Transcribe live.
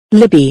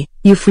Libby,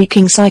 you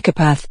freaking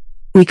psychopath.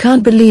 We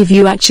can't believe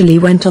you actually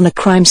went on a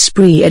crime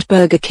spree at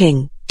Burger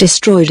King,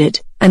 destroyed it,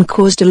 and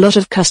caused a lot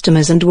of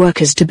customers and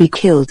workers to be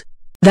killed.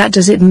 That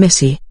does it,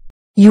 Missy.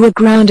 You are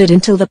grounded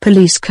until the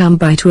police come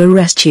by to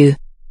arrest you.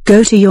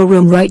 Go to your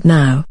room right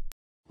now.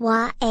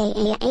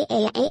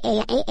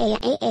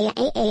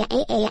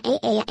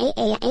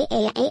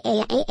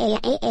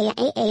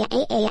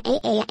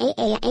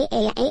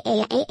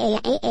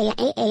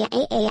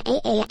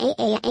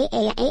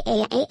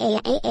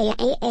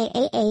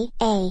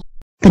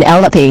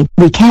 Penelope,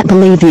 we can't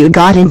believe you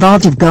got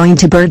involved of going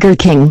to Burger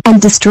King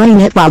and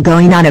destroying it while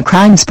going on a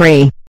crime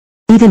spree.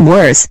 Even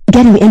worse,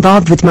 getting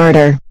involved with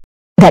murder.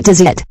 That does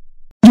it.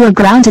 You're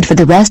grounded for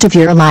the rest of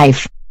your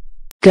life.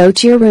 Go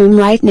to your room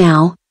right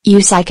now,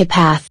 you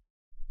psychopath.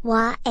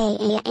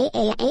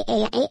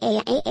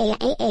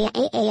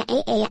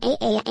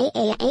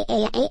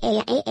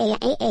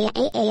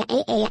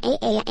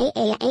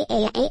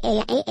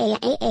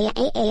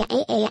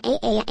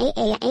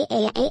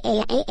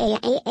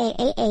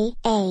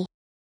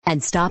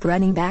 And stop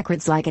running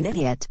backwards like an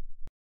idiot.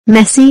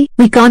 Messi,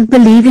 we can't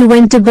believe you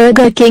went to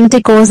Burger King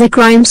to cause a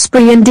crime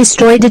spree and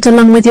destroyed it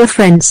along with your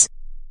friends.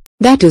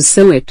 That is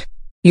so it.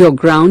 You're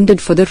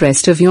grounded for the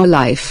rest of your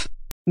life.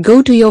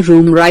 Go to your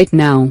room right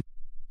now.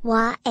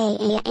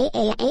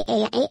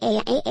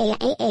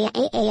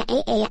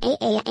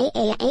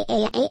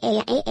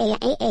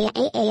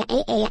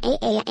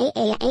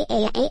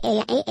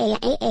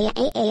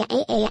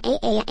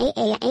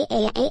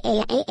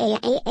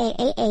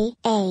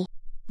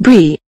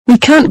 Bree, we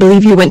can't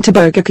believe you went to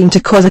Burger King to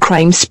cause a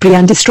crime spree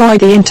and destroy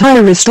the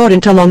entire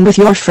restaurant along with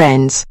your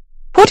friends.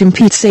 What in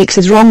Pete's sakes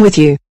is wrong with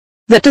you?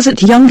 That does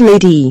it, young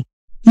lady.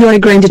 You are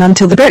grounded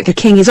until the Burger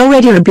King is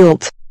already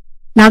rebuilt.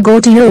 Now go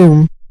to your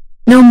room.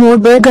 No more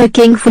Burger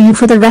King for you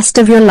for the rest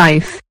of your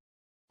life.